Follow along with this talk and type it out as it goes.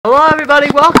Hello everybody,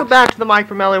 welcome back to the Mike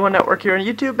from LA1 Network here on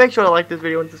YouTube. Make sure to like this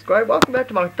video and subscribe. Welcome back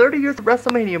to my 30 years of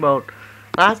WrestleMania mode.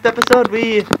 Last episode,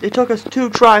 it took us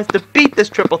 2 tries to beat this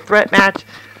triple threat match.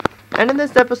 And in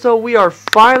this episode, we are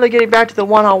finally getting back to the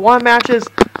one-on-one matches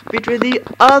featuring the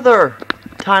other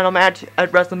title match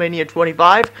at WrestleMania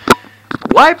 25.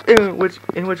 In which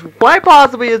quite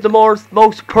possibly is the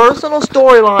most personal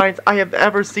storylines I have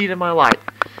ever seen in my life.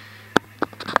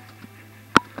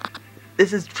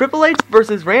 This is Triple H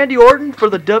versus Randy Orton for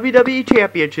the WWE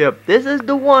Championship. This is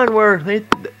the one where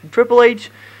Triple H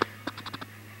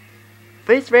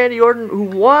faced Randy Orton, who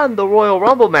won the Royal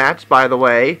Rumble match, by the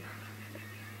way.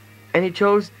 And he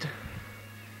chose,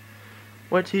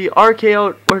 Randy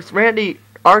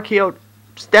RKO'd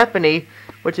Stephanie,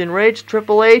 which enraged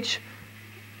Triple H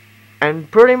and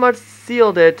pretty much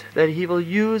sealed it that he will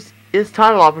use his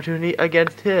title opportunity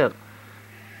against him.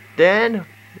 Then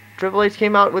Triple H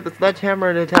came out with a sledgehammer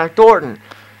and attacked Orton.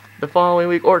 The following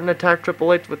week, Orton attacked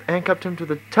Triple H with handcuffed him to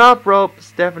the top rope.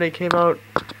 Stephanie came out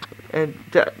and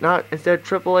instead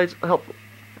Triple H helped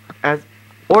as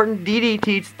Orton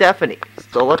DDT'd Stephanie.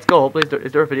 So let's go. Hopefully,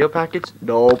 is there a video package?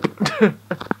 Nope.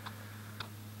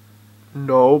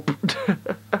 Nope.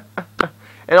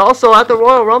 And also at the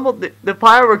Royal Rumble, the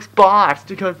fireworks botched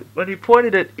because when he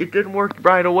pointed it, it didn't work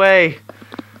right away.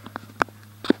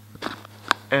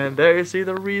 And there you see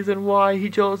the reason why he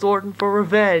chose Orton for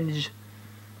revenge.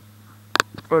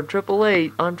 For Triple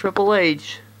H, on Triple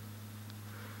H.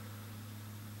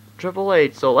 Triple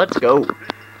H, so let's go.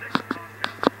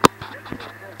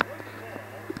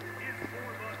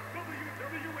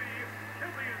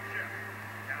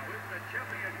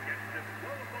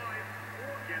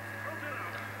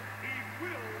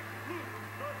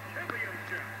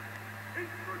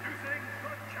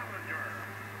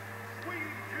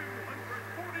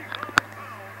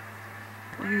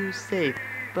 You say,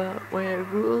 but where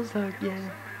rules are, yeah.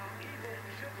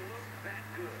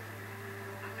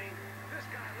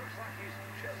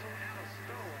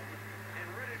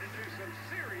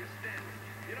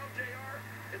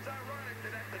 It's ironic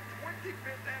that at the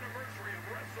 25th anniversary of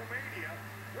WrestleMania,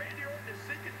 Randy Orton is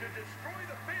seeking to destroy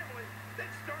the family that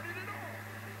started it all,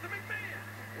 the McMahon.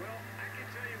 Well, I can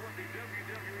tell you what the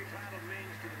WWE title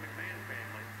means to the McMahon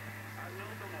family. I've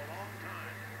known them a long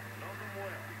time, known them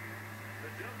well. The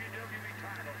WWE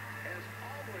title has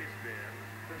always been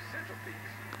the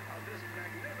centerpiece of this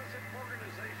magnificent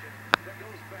organization that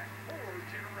goes back 4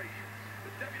 generations.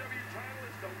 The WWE title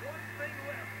is the one thing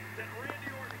left that Randy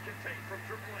Orton can take from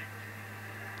Triple H.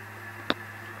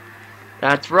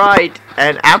 That's right.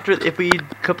 And if we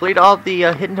complete all the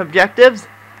hidden objectives,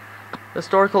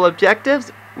 historical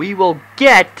objectives, we will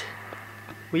get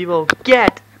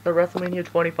the WrestleMania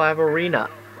 25 arena.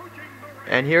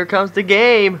 And here comes the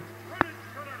game.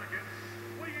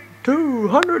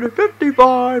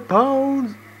 255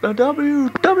 pounds, the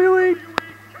WWE.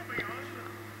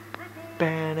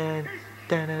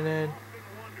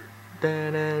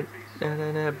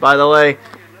 By the way,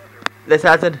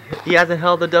 he hasn't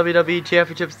held the WWE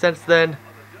Championship since then.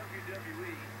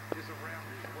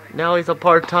 Now he's a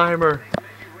part-timer.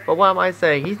 But what am I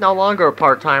saying? He's no longer a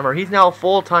part-timer. He's now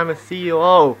full-time as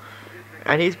CEO.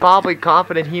 And he's probably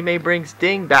confident he may bring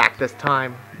Sting back this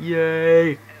time.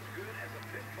 Yay!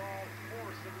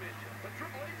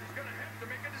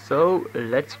 So,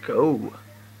 let's go.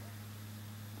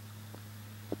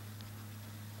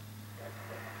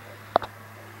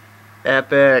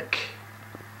 Epic.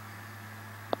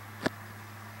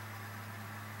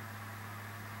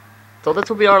 So this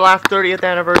will be our last 30th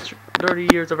anniversary, 30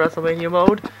 years of WrestleMania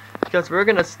mode, because we're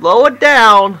gonna slow it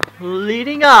down,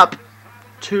 leading up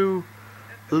toward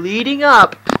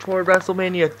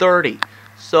WrestleMania 30.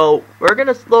 So we're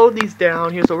gonna slow these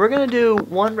down here. So we're gonna do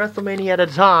one WrestleMania at a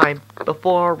time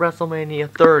before WrestleMania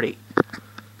 30.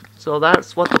 So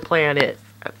that's what the plan is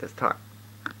at this time.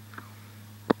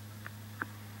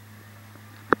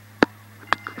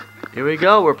 Here we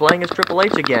go. We're playing as Triple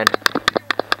H again.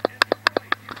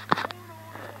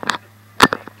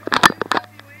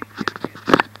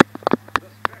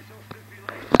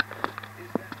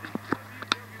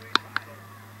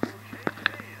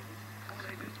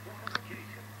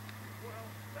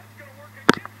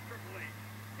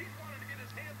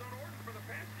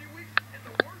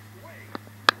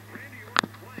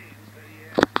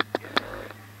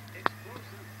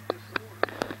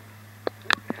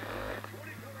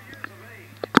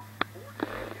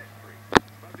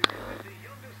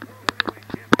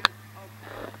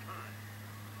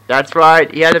 That's right,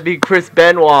 he had to be Chris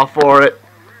Benoit for it.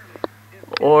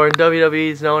 Or in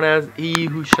WWE is known as He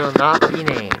Who Shall Not Be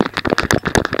Named.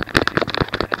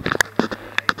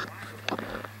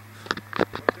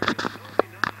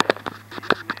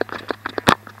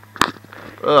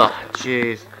 Ugh,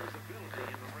 jeez.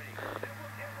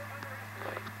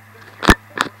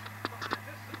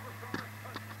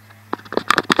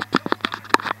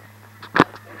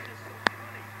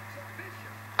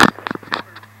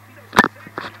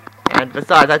 And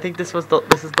besides, I think this is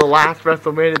the last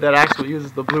WrestleMania that actually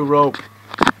uses the blue rope.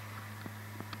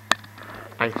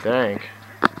 I think.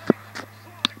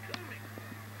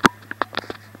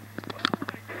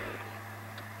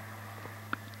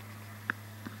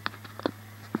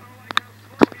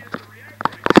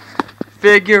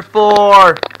 Figure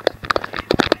 4.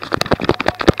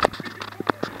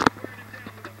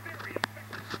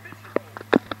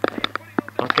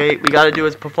 Okay, we gotta do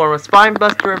is perform a spine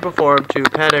buster and perform 2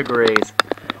 pedigrees.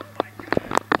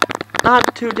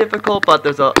 Not too difficult, but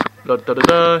there's a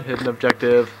hidden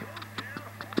objective.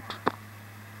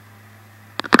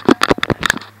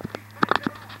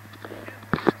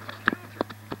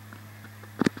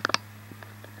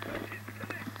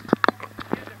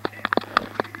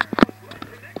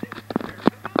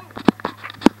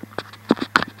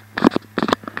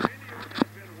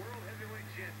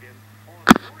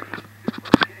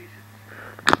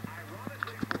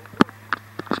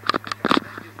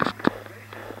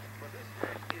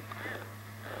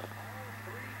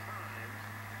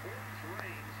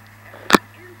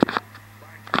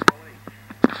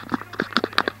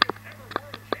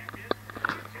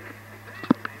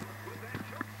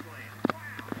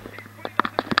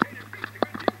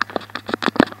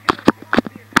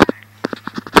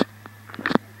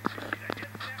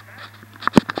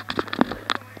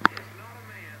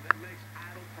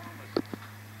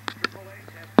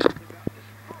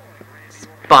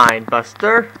 Spine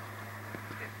buster.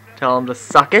 Tell him to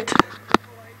suck it.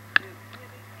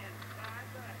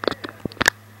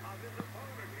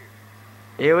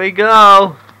 Here we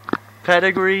go.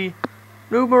 Pedigree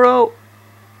numero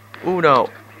uno.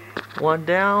 1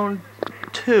 down,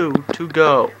 2 to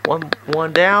go.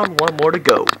 One down, 1 more to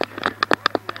go.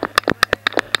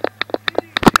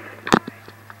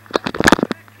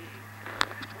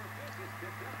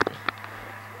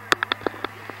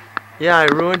 Yeah, I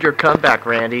ruined your comeback,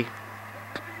 Randy.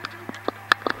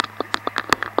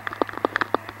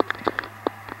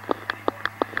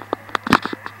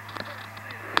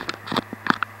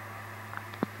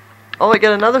 Oh, I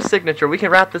get another signature. We can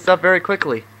wrap this up very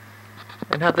quickly.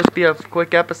 And have this be a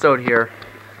quick episode here.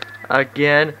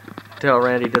 Again, tell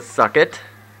Randy to suck it.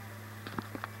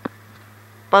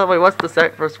 By the way, what's the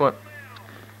first one?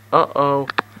 Uh-oh.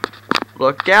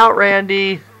 Look out,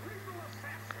 Randy.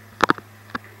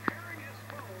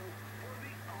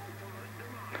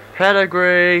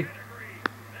 Pedigree.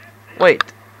 Wait,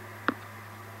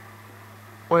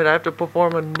 I have to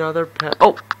perform another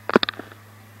oh!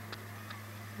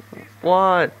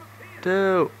 1,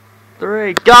 2,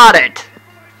 3. Got it!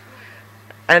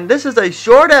 And this is a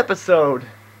short episode.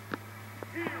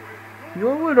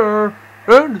 Your winner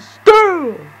and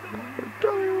still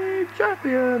WWE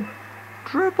champion,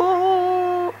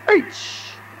 Triple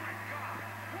H.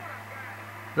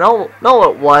 No,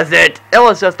 it wasn't. It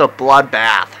was just a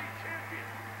bloodbath.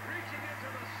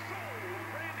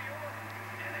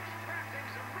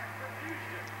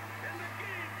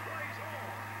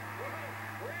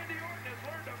 Randy Orton has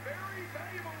learned a very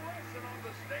valuable lesson on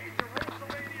the stage of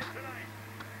WrestleMania tonight.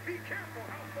 Be careful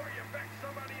how far you back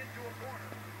somebody into a corner,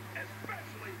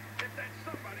 especially if that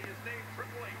somebody is named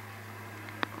Triple H.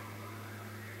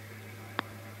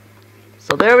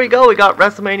 So there we go. We got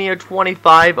WrestleMania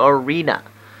 25 Arena.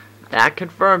 That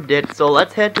confirmed it. So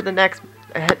let's head to the next.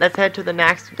 Let's head to the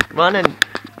next one, and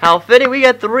how fitting we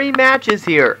got 3 matches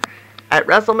here at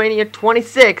WrestleMania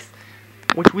 26,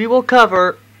 which we will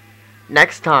cover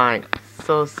next time.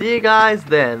 So see you guys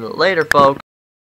then. Later, folks.